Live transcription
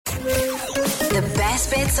The best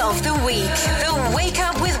bits of the week. The Wake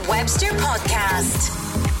Up With Webster podcast.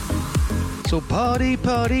 So party,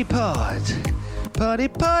 party, pod. Party,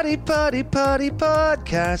 party, party, party,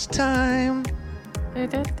 podcast time.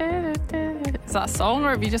 Is that a song or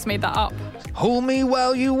have you just made that up? Hold me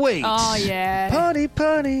while you wait. Oh, yeah. Party,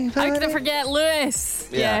 party, party. How could I forget Lewis?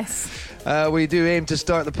 Yeah. Yes. We do aim to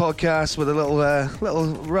start the podcast with a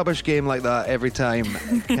little rubbish game like that every time.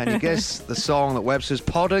 Can you guess the song that Webster's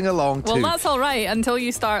podding along to? Well, that's all right until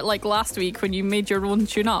you start like last week when you made your own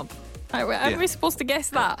tune up. How are we supposed to guess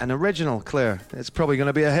that? An original, Claire. It's probably going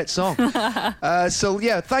to be a hit song.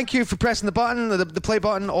 Thank you for pressing the button, the play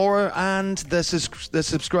button, and the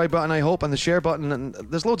subscribe button, I hope, and the share button. And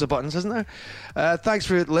there's loads of buttons, isn't there? Thanks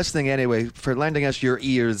for listening anyway, for lending us your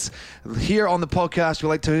ears. Here on the podcast, we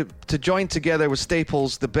like to join together with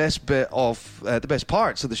Staples the best bit of the best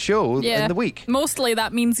parts of the show in the week. Mostly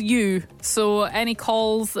that means you. So any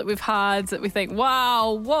calls that we've had that we think,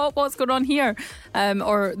 wow, what's going on here?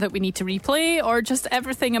 Or that we need to replay, or just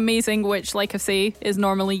everything amazing, which, like I say, is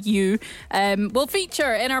normally you, will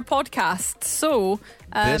feature in our podcast. So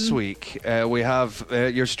this week we have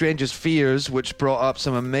Your Strangest Fears, which brought up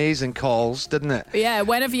some amazing calls, didn't it? Yeah,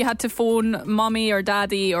 when have you had to phone mummy or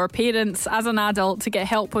daddy or parents as an adult to get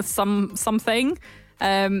help with something?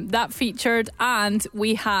 That featured, and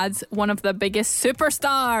we had one of the biggest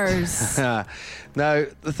superstars. Now,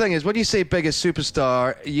 the thing is, when you say biggest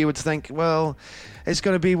superstar, you would think, well, it's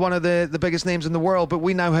going to be one of the biggest names in the world, but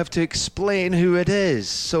we now have to explain who it is.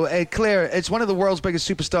 So, Claire, it's one of the world's biggest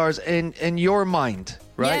superstars in your mind,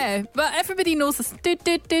 right? Yeah, but everybody knows this.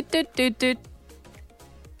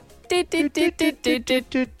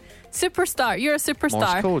 Superstar. You're a superstar.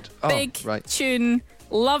 Morse code. Oh, big right. tune.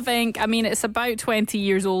 Love Inc. I mean, it's about 20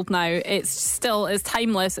 years old now. It's still is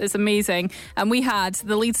timeless. It's amazing. And we had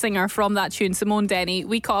the lead singer from that tune, Simone Denny.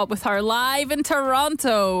 We caught up with her live in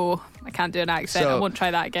Toronto. I can't do an accent. I won't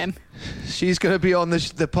try that again. She's going to be on the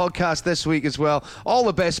podcast this week as well. All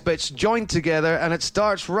the best bits joined together, and it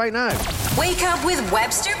starts right now. Wake Up With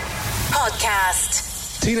Webster podcast.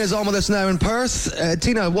 Tina's on with us now in Perth.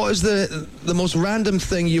 Tina, what is the most random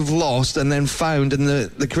thing you've lost and then found in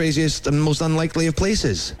the craziest and most unlikely of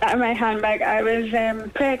places? Out of my handbag, I was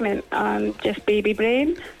pregnant on just baby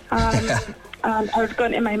brain. And I was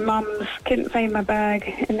going to my mum's, couldn't find my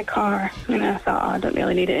bag in the car. And I thought, I don't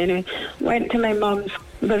really need it anyway. Went to my mum's,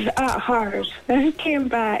 was at hers. Then came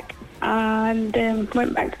back and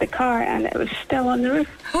went back to the car, and it was still on the roof.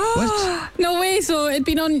 What? No way. So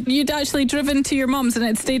you'd actually driven to your mum's and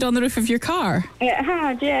it stayed on the roof of your car? It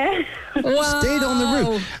had, yeah. Wow. Stayed on the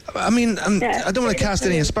roof. I mean, I don't want to cast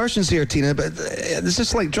any aspersions here, Tina, but it's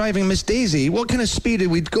just like driving Miss Daisy. What kind of speed are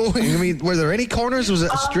we going? I mean, were there any corners? Was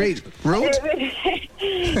it a straight road?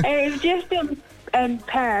 It was just in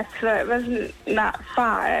Perth, so it wasn't that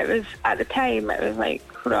far. It was, at the time, it was like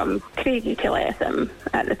from Craigie to Latham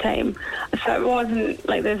at the time. So it wasn't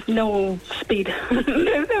like there's no speed.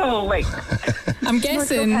 There's no like... I'm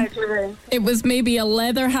guessing it was maybe a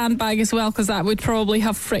leather handbag as well, because that would probably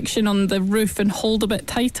have friction on the roof and hold a bit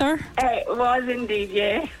tighter. It was indeed,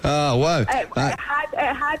 yeah. Oh, wow. It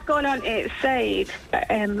had gone on its side, but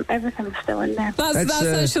everything was still in there. That's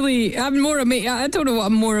actually, I'm more amazed. I don't know what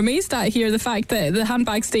I'm more amazed at here, the fact that the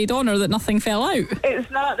handbag stayed on or that nothing fell out.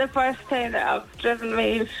 It's not the first time that I've driven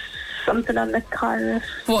with something on the car roof.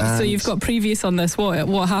 What? So you've got previous on this?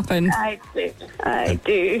 What happened? I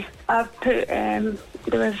do. I've put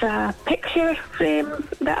there was a picture frame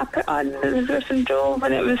that I put on the roof and drove,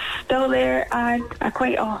 and it was still there, and I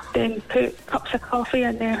quite often put cups of coffee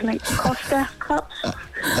in there, like Costa cups.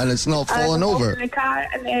 And it's not fallen over. In the car,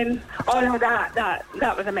 and then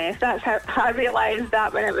that was a mess. That's how I realised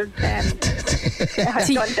that when it was it had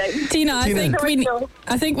gone down. Tina,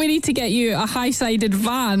 I think we need to get you a high-sided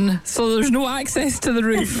van so there's no access to the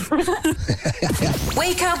roof.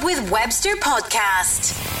 Wake Up With Webster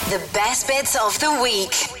podcast. The best bits of the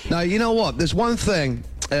week. Now, you know what? There's one thing.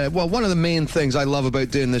 One of the main things I love about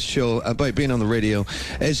doing this show, about being on the radio,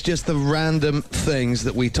 is just the random things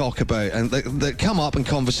that we talk about and that come up in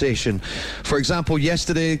conversation. For example,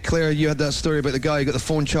 yesterday, Claire, you had that story about the guy who got the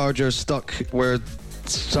phone charger stuck where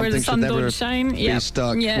something the sun should never don't shine. be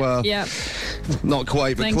stuck. Well, not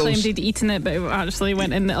quite, but then close. Claimed he'd eaten it, but it actually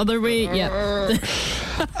went in the other way. We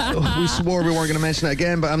swore we weren't going to mention it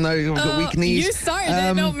again, but I've got weak knees. You started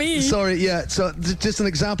it, not me. Sorry, yeah. So just an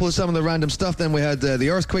example of some of the random stuff. Then we had the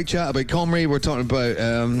earthquake chat about Comrie. We're talking about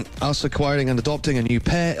us acquiring and adopting a new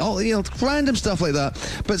pet. All random stuff like that.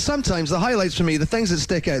 But sometimes the highlights for me, the things that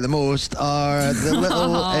stick out the most, are the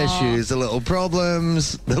little issues, the little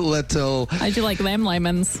problems, the little. How'd you like them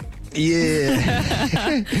lemons?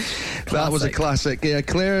 Yeah. That was a classic. Yeah,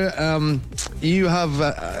 Claire, you have,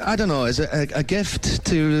 I don't know, is it a gift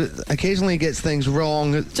to occasionally get things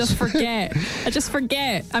wrong? Just forget. I just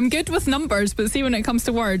forget. I'm good with numbers, but see, when it comes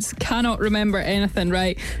to words, cannot remember anything,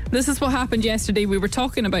 right? This is what happened yesterday. We were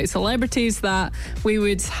talking about celebrities that we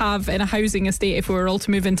would have in a housing estate if we were all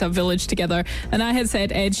to move into a village together. And I had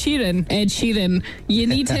said Ed Sheeran, you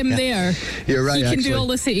need him there. You're right, He can actually. do all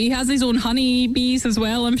this. He has his own honeybees as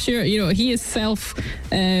well, I'm sure. You know, he is self...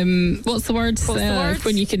 what's the word?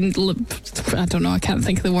 When you can... I don't know, I can't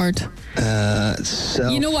think of the word.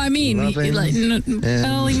 You know what I mean?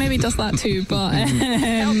 Well, he maybe does that too, but...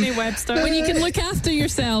 Help me, Webster. When you can look after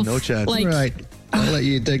yourself. No chance. Like, Right. I'll let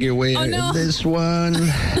you dig your way out of this one.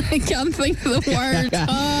 I can't think of the word.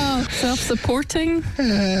 Self-supporting?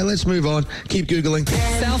 Let's move on. Keep Googling.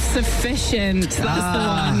 Self-sufficient. That's the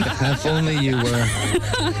one. If only you were.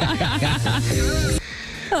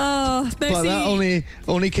 But that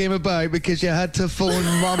only came about because you had to phone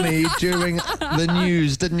Mummy during the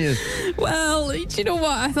news, didn't you? Well, do you know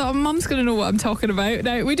what? I thought Mum's going to know what I'm talking about.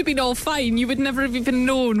 Now, it would have been all fine. You would never have even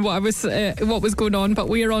known what was going on. But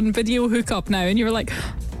we are on video hookup now, and you were like,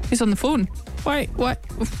 "He's on the phone. Why? What?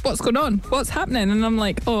 What's going on? What's happening?" And I'm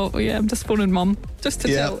like, "Oh, yeah, I'm just phoning Mum just to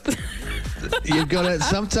tell." You've got it.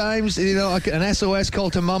 Sometimes, you know, an SOS call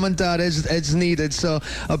to mum and dad is needed. So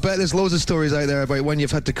I bet there's loads of stories out there about when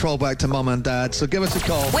you've had to crawl back to mum and dad. So give us a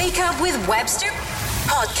call. Wake Up With Webster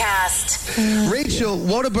podcast. Rachel,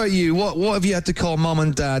 what about you? What have you had to call mum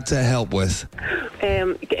and dad to help with?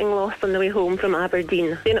 Getting lost on the way home from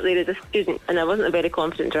Aberdeen. Staying up there as a student, and I wasn't a very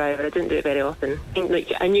confident driver. I didn't do it very often.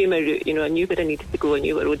 I knew my route, I knew where I needed to go, I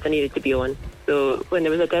knew what roads I needed to be on. So when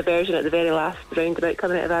there was a diversion at the very last roundabout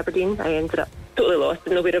coming out of Aberdeen, I ended up totally lost,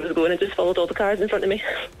 didn't know where I was going. I just followed all the cars in front of me.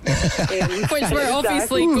 Which were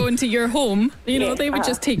obviously going to your home. They would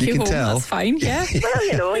just take you home. Tell. That's fine, yeah.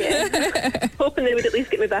 Well, yeah. Hoping they would at least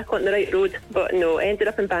get me back on the right road. But no, I ended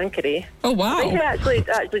up in Bankery. Oh, wow. I think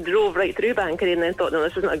I actually drove right through Bankery and then thought, no,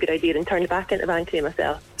 this isn't a good idea, and turned back into Bankery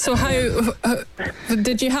myself. So how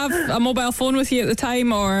did you have a mobile phone with you at the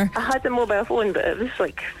time, or? I had a mobile phone, but it was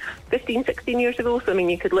like 15, 16 years ago, so I mean,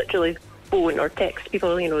 you could literally phone or text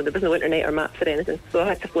people, there was no internet or maps or anything, so I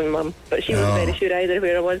had to phone Mum, but she wasn't very sure either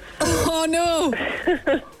where I was. Oh no.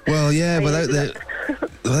 Well, yeah, without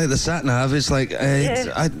the sat nav, it's like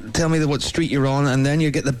tell me what street you're on, and then you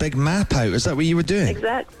get the big map out. Is that what you were doing?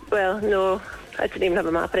 Exact. Well, no, I didn't even have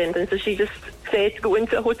a map or anything, so she just said to go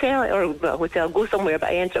into a hotel, go somewhere, but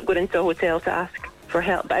I ended up going into a hotel to ask for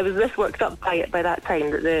help. But I was this worked up by that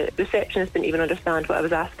time that the receptionist didn't even understand what I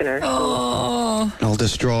was asking her. Oh. All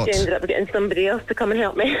distraught. She ended up getting somebody else to come and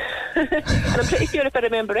help me. And I'm pretty sure, if I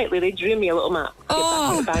remember rightly, they drew me a little map to get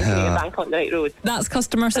back to the bank and get back on the right road. That's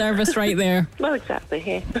customer service right there. Well, exactly,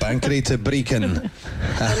 yeah. Bankery to Brighton.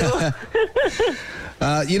 I know.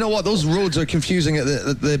 You know what? Those roads are confusing at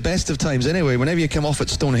the best of times anyway. Whenever you come off at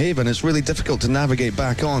Stonehaven, it's really difficult to navigate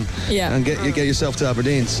back on and get yourself to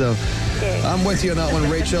Aberdeen. So I'm with you on that one,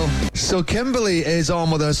 Rachel. So Kimberly is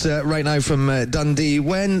on with us right now from Dundee.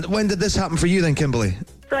 When did this happen for you then, Kimberly?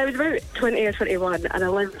 So I was about 20 or 21, and I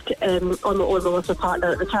lived on my own with my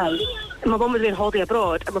partner at the time. My mum was on holiday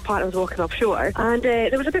abroad, and my partner was walking offshore, and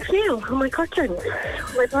there was a big snail on my curtain,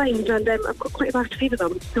 on my blind, and I've got quite a bad to feed with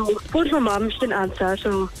them. So I phoned my mum, she didn't answer,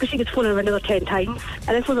 so she could phone her another 10 times,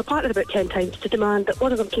 and I phoned my partner about 10 times to demand that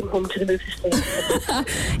one of them came home to remove the snail.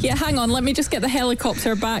 Yeah, hang on, let me just get the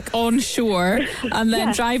helicopter back on shore, and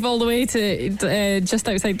then drive all the way to just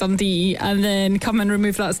outside Dundee, and then come and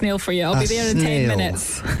remove that snail for you. I'll be there in 10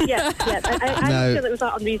 minutes. Yeah. I feel it was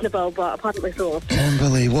that unreasonable, but apparently so.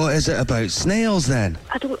 Kimberly, what is it about snails then?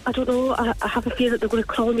 I don't know. I have a fear that they're going to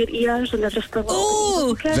crawl in your ears, and they're just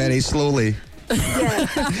Very slowly. Yeah.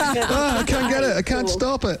 I can't get it. I can't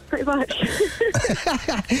stop it. Pretty much.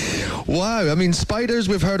 Wow. I mean, spiders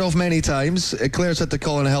we've heard of many times. Claire's had to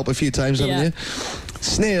call in help a few times, haven't you?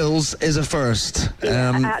 Snails is a first. I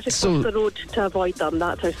actually crossed the road to avoid them.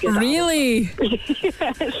 That's how scared Really? Yes.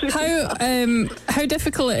 How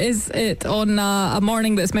difficult is it on a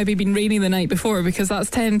morning that's maybe been raining the night before? Because that's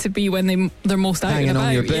tend to be when they're most out hanging and about.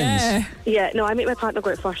 on your bins. Yeah, no, I make my partner go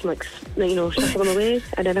out first and shove them away,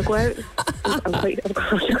 and then I go out. I'm quite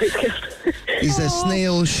scared. He's a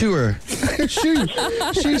snail shoer.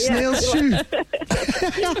 Snail shoe.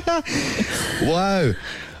 Wow.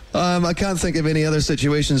 I can't think of any other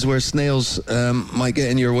situations where snails might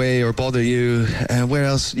get in your way or bother you. Where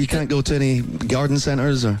else? You can't go to any garden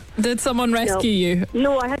centres or? Did someone rescue you?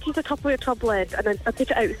 No, I had to use a Tupperware tub lid, and then I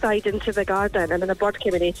put it outside into the garden, and then a bird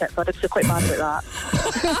came and ate it, so I did feel quite bad about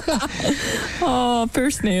that. Oh,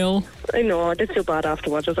 poor snail. I know, I did feel bad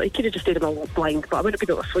afterwards. I was like, you could have just stayed in my blind, but I wouldn't have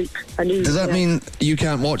been able to sleep. I knew. Does that mean you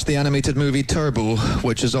can't watch the animated movie Turbo,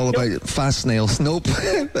 which is all about fast snails? Nope.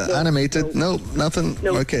 Animated? Nope. Nothing?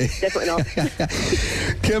 No, okay. definitely not.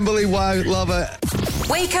 Kimberly, wow, love it.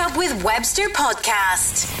 Wake Up with Webster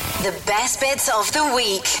podcast. The best bits of the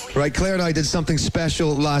week. Right, Claire and I did something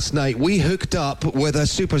special last night. We hooked up with a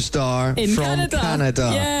superstar from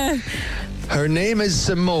Canada. Yeah. Her name is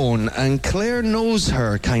Simone, and Claire knows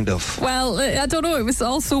her, kind of. Well, I don't know. It was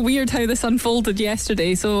also weird how this unfolded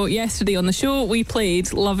yesterday. So yesterday on the show, we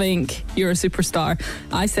played Love Inc. You're a Superstar.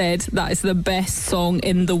 I said that is the best song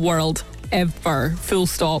in the world. Ever, full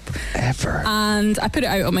stop. Ever. And I put it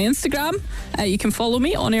out on my Instagram. You can follow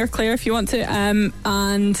me on Air Claire if you want to.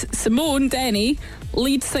 And Simone Denny,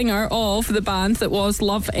 lead singer of the band that was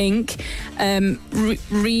Love Inc.,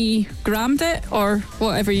 re-grammed it, or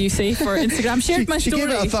whatever you say for Instagram. Shared my story. She gave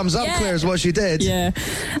it a thumbs up, Claire, is what she did. Yeah.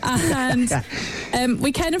 And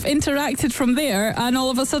we kind of interacted from there, and all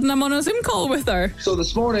of a sudden I'm on a Zoom call with her. So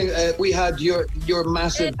this morning we had your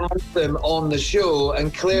massive anthem on the show,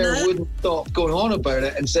 and Claire wouldn't stop going on about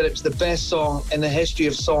it and said it's the best song in the history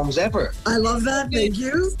of songs ever. I love that. Thank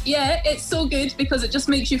you. Yeah, it's so good because it just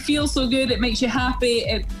makes you feel so good. It makes you happy.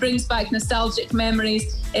 It brings back nostalgic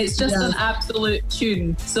memories. It's just an absolute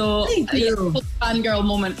tune. So, thank you. Fangirl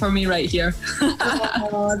moment for me right here.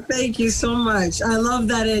 Oh, thank you so much. I love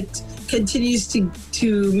that it continues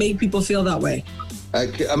to make people feel that way.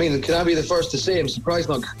 I mean, can I be the first to say, I'm surprised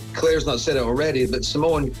Claire's not said it already, but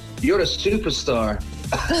Simone, you're a superstar.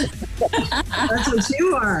 That's what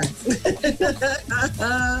you are.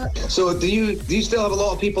 So do you still have a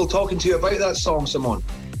lot of people talking to you about that song, Simone?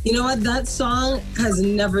 You know what? That song has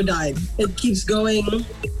never died. It keeps going.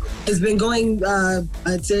 It's been going,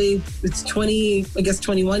 I'd say it's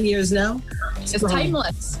 21 years now. It's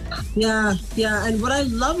timeless. Yeah. And what I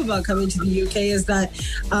love about coming to the UK is that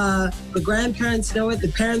the grandparents know it,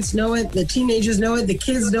 the parents know it, the teenagers know it, the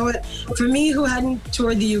kids know it. For me, who hadn't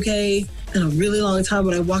toured the UK in a really long time,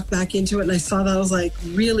 when I walked back into it and I saw that, I was like,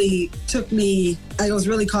 I was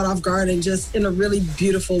really caught off guard, and just in a really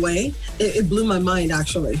beautiful way. It blew my mind,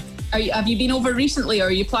 actually. Have you been over recently, or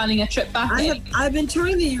are you planning a trip back? I've been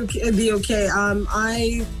touring the UK.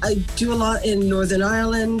 I do a lot in Northern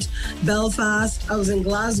Ireland, Belfast. I was in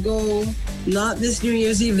Glasgow, not this New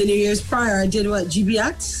Year's Eve, the New Year's prior. I did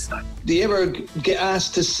GBX. Do you ever get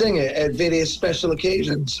asked to sing it at various special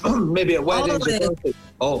occasions? Maybe at weddings or birthdays?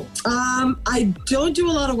 Oh. I don't do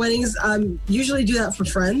a lot of weddings. Usually do that for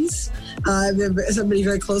friends. If somebody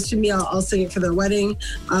very close to me, I'll sing it for their wedding.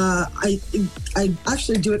 I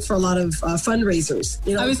actually do it for a lot of fundraisers.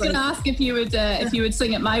 You know, I was going to ask if you would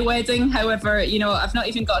sing at my wedding. However, I've not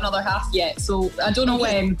even got another half yet, so I don't know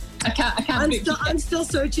when. I can't. I'm still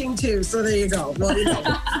searching too. So there you go. Well,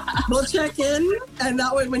 we'll check in, and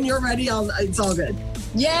that way, when you're ready, it's all good.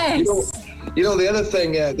 Yes. The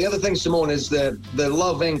other thing, Simone, is the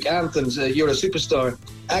Love Inc. anthems, You're a Superstar,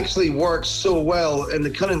 actually works so well in the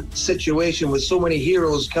current situation with so many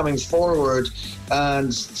heroes coming forward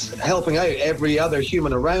and helping out every other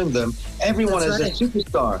human around them. Everyone is a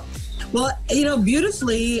superstar. Well,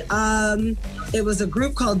 beautifully, it was a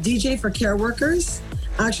group called DJ for Care Workers.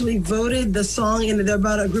 Actually voted the song, and they're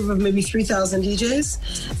about a group of maybe 3,000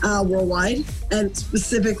 DJs worldwide, and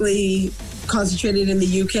specifically concentrated in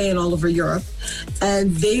the UK and all over Europe.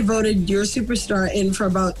 And they voted Your Superstar in for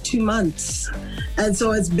about 2 months. And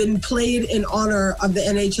so it's been played in honor of the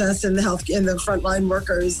NHS and the health and the frontline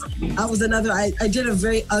workers. That was another, I did a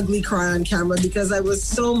very ugly cry on camera because I was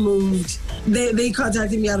so moved. They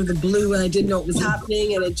contacted me out of the blue and I didn't know what was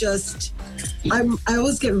happening. And it just, I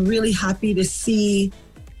always get really happy to see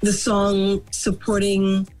the song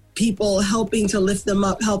supporting people, helping to lift them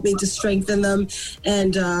up, helping to strengthen them.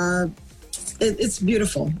 And it's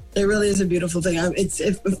beautiful. It really is a beautiful thing.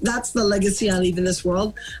 If that's the legacy I leave in this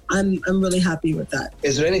world, I'm really happy with that.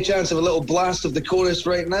 Is there any chance of a little blast of the chorus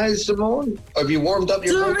right now, Simone? Have you warmed up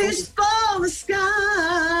your vocals? To reach for the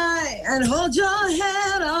sky and hold your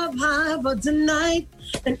head up high, but tonight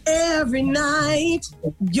and every night,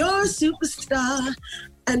 you're a superstar.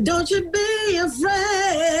 And don't you be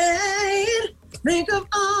afraid. Think of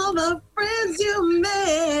all the friends you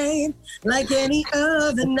made. Like any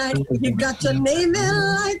other night, you got your name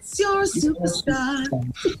in lights. You're a superstar.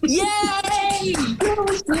 Yay! You're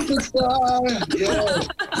a superstar. Yeah.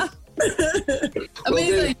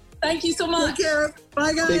 Amazing. Thank you so much. Take care.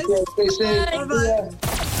 Bye, guys. Take care. Stay safe. Bye-bye.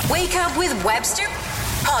 Wake Up with Webster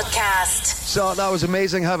podcast. So that was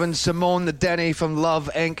amazing having Simone Denny from Love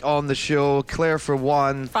Inc. on the show. Claire for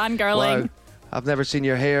one. Fangirling. Wow. I've never seen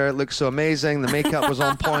your hair. It looks so amazing. The makeup was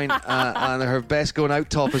on point, and her best going out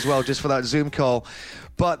top as well, just for that Zoom call.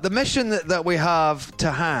 But the mission that we have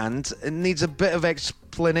to hand, it needs a bit of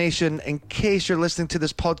explanation in case you're listening to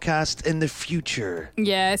this podcast in the future.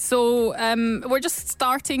 Yeah, so we're just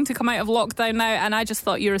starting to come out of lockdown now, and I just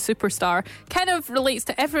thought You're a Superstar kind of relates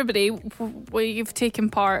to everybody. You've taken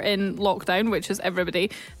part in lockdown, which is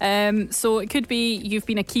everybody. So it could be you've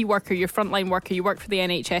been a key worker, you're a frontline worker, you work for the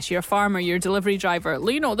NHS, you're a farmer, you're a delivery driver.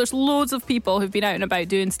 You know, there's loads of people who've been out and about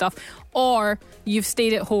doing stuff. Or you've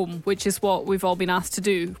stayed at home, which is what we've all been asked to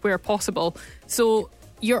do where possible. So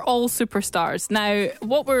you're all superstars. Now,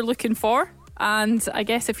 what we're looking for, and I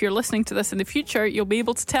guess if you're listening to this in the future, you'll be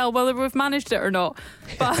able to tell whether we've managed it or not.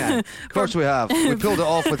 But of course we have. We pulled it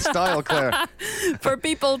off with style, Claire. For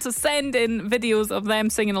people to send in videos of them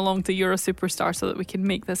singing along to You're a Superstar so that we can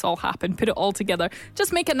make this all happen, put it all together.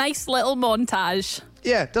 Just make a nice little montage.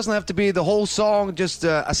 Yeah, it doesn't have to be the whole song, just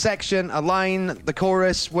a section, a line, the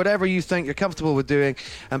chorus, whatever you think you're comfortable with doing,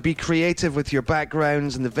 and be creative with your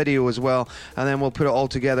backgrounds and the video as well. And then we'll put it all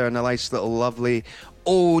together in a nice little lovely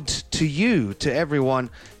ode to you, to everyone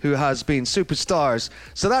who has been superstars.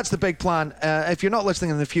 So that's the big plan. If you're not listening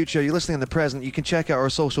in the future, you're listening in the present, you can check out our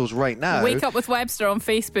socials right now. Wake Up With Webster on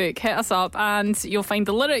Facebook. Hit us up and you'll find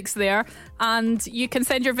the lyrics there. And you can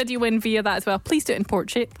send your video in via that as well. Please do it in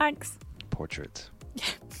portrait. Thanks. Portrait.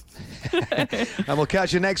 And we'll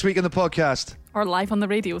catch you next week in the podcast. Or live on the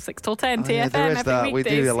radio, 6 till 10, TFM. Yeah, there is that.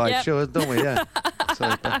 Weekdays. We do a live show, don't we? Yeah.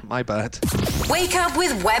 So, my bad. Wake Up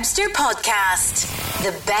With Webster podcast.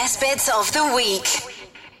 The best bits of the week.